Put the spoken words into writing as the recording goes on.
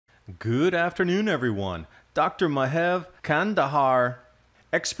Good afternoon, everyone. Dr. Madhav Khandekar,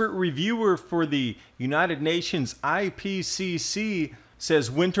 expert reviewer for the United Nations IPCC,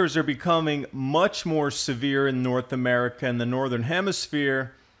 says winters are becoming much more severe in North America and the Northern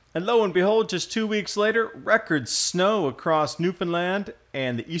Hemisphere. And lo and behold, just 2 weeks later, record snow across Newfoundland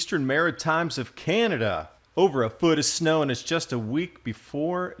and the Eastern Maritimes of Canada. Over a foot of snow, and it's just a week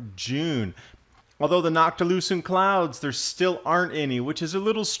before June. Although the Noctiluscent clouds, there still aren't any, which is a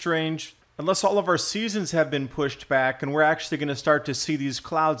little strange, unless all of our seasons have been pushed back and we're actually going to start to see these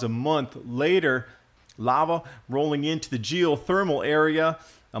clouds a month later. Lava rolling into the geothermal area.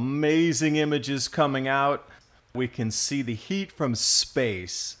 Amazing images coming out. We can see the heat from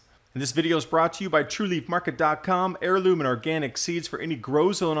space. And this video is brought to you by TrueLeafMarket.com, heirloom and organic seeds for any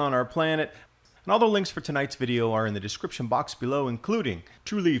grow zone on our planet. And all the links for tonight's video are in the description box below, including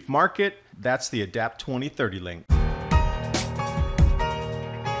True Leaf Market. That's the Adapt 2030 link.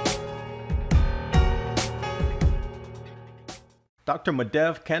 Dr.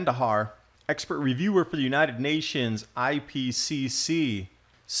 Madhav Khandekar, expert reviewer for the United Nations IPCC,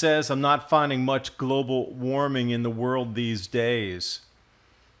 says, I'm not finding much global warming in the world these days.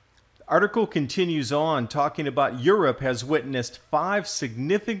 The article continues on talking about Europe has witnessed 5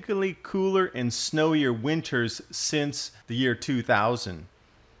 significantly cooler and snowier winters since the year 2000.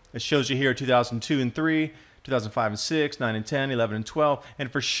 It shows you here 2002 and 3, 2005 and 6, 9 and 10, 11 and 12, and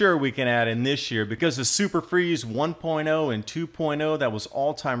for sure we can add in this year because the Super Freeze 1.0 and 2.0, that was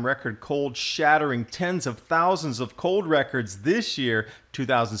all-time record cold, shattering tens of thousands of cold records this year,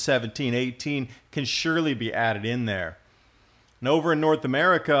 2017-18, can surely be added in there. And over in North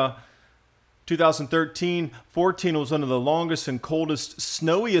America, 2013-14 was one of the longest and coldest,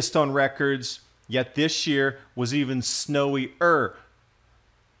 snowiest on records, yet this year was even snowier.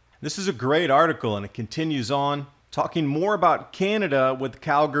 This is a great article, and it continues on, talking more about Canada with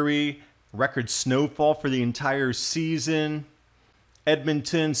Calgary, record snowfall for the entire season.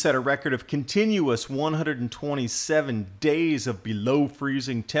 Edmonton set a record of continuous 127 days of below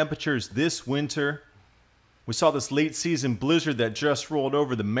freezing temperatures this winter. We saw this late season blizzard that just rolled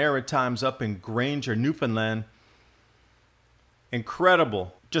over the Maritimes up in Granger, Newfoundland.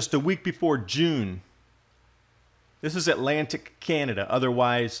 Incredible. Just a week before June. This is Atlantic Canada,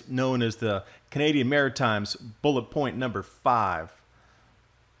 otherwise known as the Canadian Maritimes, bullet point number 5.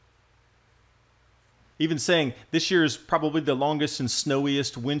 Even saying this year is probably the longest and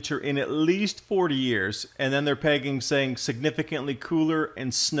snowiest winter in at least 40 years. And then they're pegging saying significantly cooler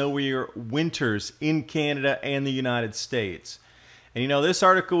and snowier winters in Canada and the United States. And you know, this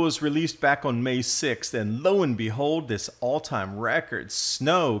article was released back on May 6th, and lo and behold, this all-time record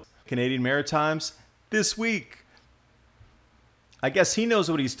snow, Canadian Maritimes, this week. I guess he knows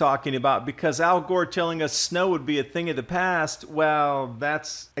what he's talking about, because Al Gore telling us snow would be a thing of the past, well,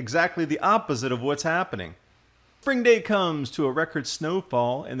 that's exactly the opposite of what's happening. Spring Day comes to a record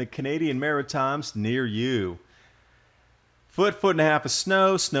snowfall in the Canadian Maritimes near you. Foot and a half of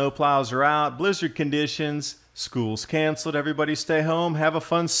snow, snow plows are out, blizzard conditions, schools canceled, everybody stay home, have a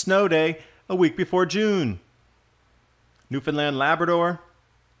fun snow day a week before June. Newfoundland, Labrador.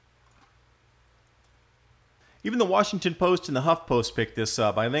 Even the Washington Post and the HuffPost picked this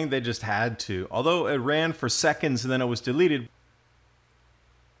up. I think they just had to. Although it ran for seconds and then it was deleted.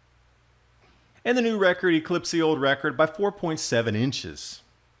 And the new record eclipsed the old record by 4.7 inches.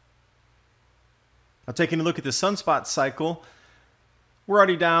 Now, taking a look at the sunspot cycle, we're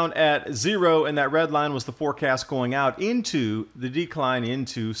already down at 0, and that red line was the forecast going out into the decline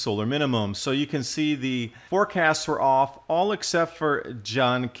into solar minimum. So you can see the forecasts were off, all except for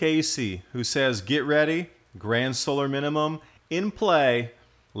John Casey, who says, get ready. Grand solar minimum in play,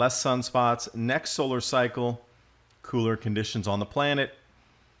 less sunspots, next solar cycle, cooler conditions on the planet.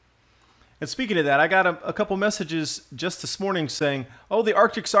 And speaking of that, I got a couple messages just this morning saying, oh, the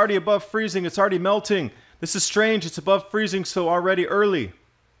Arctic's already above freezing, it's already melting. This is strange, it's above freezing, so already early.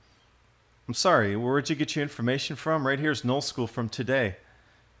 I'm sorry, where'd you get your information from? Right here's Null School from today.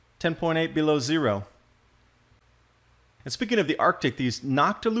 10.8 below zero. And speaking of the Arctic, these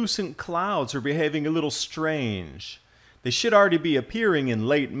Noctiluscent clouds are behaving a little strange. They should already be appearing in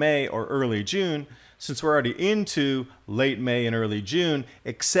late May or early June, since we're already into late May and early June,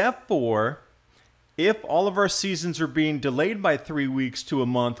 except for if all of our seasons are being delayed by 3 weeks to a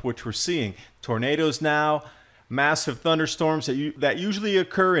month, which we're seeing. Tornadoes now, massive thunderstorms that usually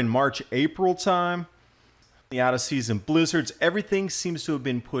occur in March, April time. The out-of-season blizzards, everything seems to have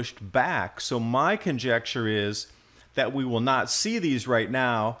been pushed back. So my conjecture is that we will not see these right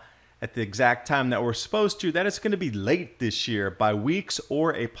now at the exact time that we're supposed to, that it's going to be late this year by weeks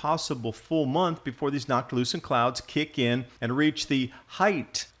or a possible full month before these Noctiluscent clouds kick in and reach the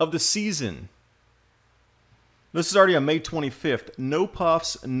height of the season. This is already on May 25th. No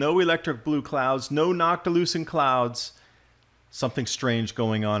puffs, no electric blue clouds, no Noctiluscent clouds. Something strange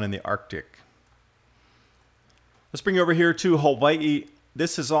going on in the Arctic. Let's bring you over here to Hawaii.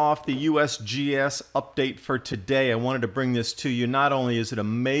 This is off the USGS update for today. I wanted to bring this to you. Not only is it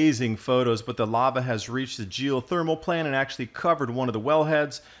amazing photos, but the lava has reached the geothermal plant and actually covered one of the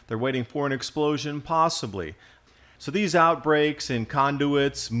wellheads. They're waiting for an explosion, possibly. So these outbreaks and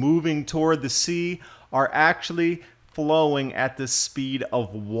conduits moving toward the sea are actually flowing at the speed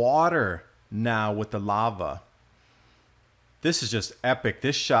of water now with the lava. This is just epic.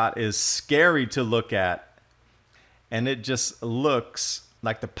 This shot is scary to look at. And it just looks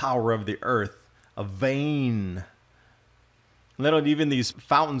like the power of the earth, a vein. Even these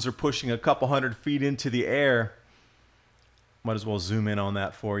fountains are pushing a couple hundred feet into the air. Might as well zoom in on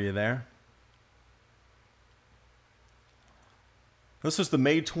that for you there. This was the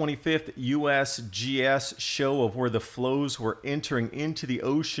May 25th USGS show of where the flows were entering into the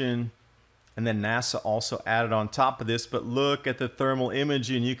ocean. And then NASA also added on top of this, but look at the thermal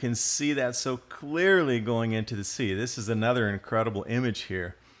imaging. You can see that so clearly going into the sea. This is another incredible image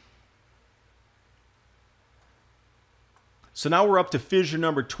here. So now we're up to fissure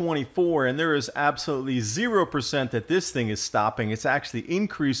number 24, and there is absolutely 0% that this thing is stopping. It's actually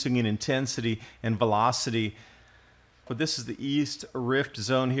increasing in intensity and velocity. But this is the East Rift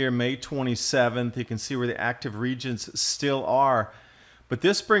Zone here, May 27th. You can see where the active regions still are. But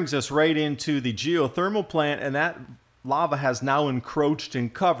this brings us right into the geothermal plant, and that lava has now encroached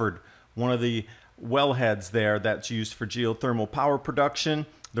and covered one of the wellheads there that's used for geothermal power production.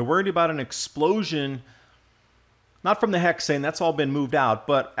 They're worried about an explosion, not from the hexane, that's all been moved out,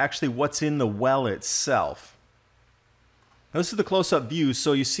 but actually what's in the well itself. Now, this is the close-up view,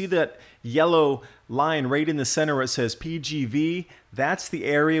 so you see that yellow line right in the center where it says PGV. That's the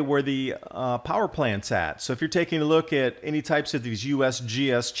area where the power plant's at. So if you're taking a look at any types of these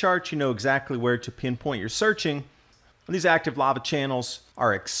USGS charts, you know exactly where to pinpoint your searching. And these active lava channels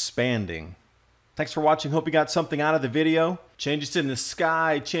are expanding. Thanks for watching. Hope you got something out of the video. Changes in the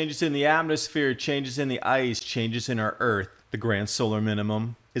sky, changes in the atmosphere, changes in the ice, changes in our Earth. The grand solar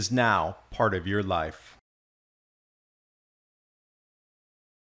minimum is now part of your life.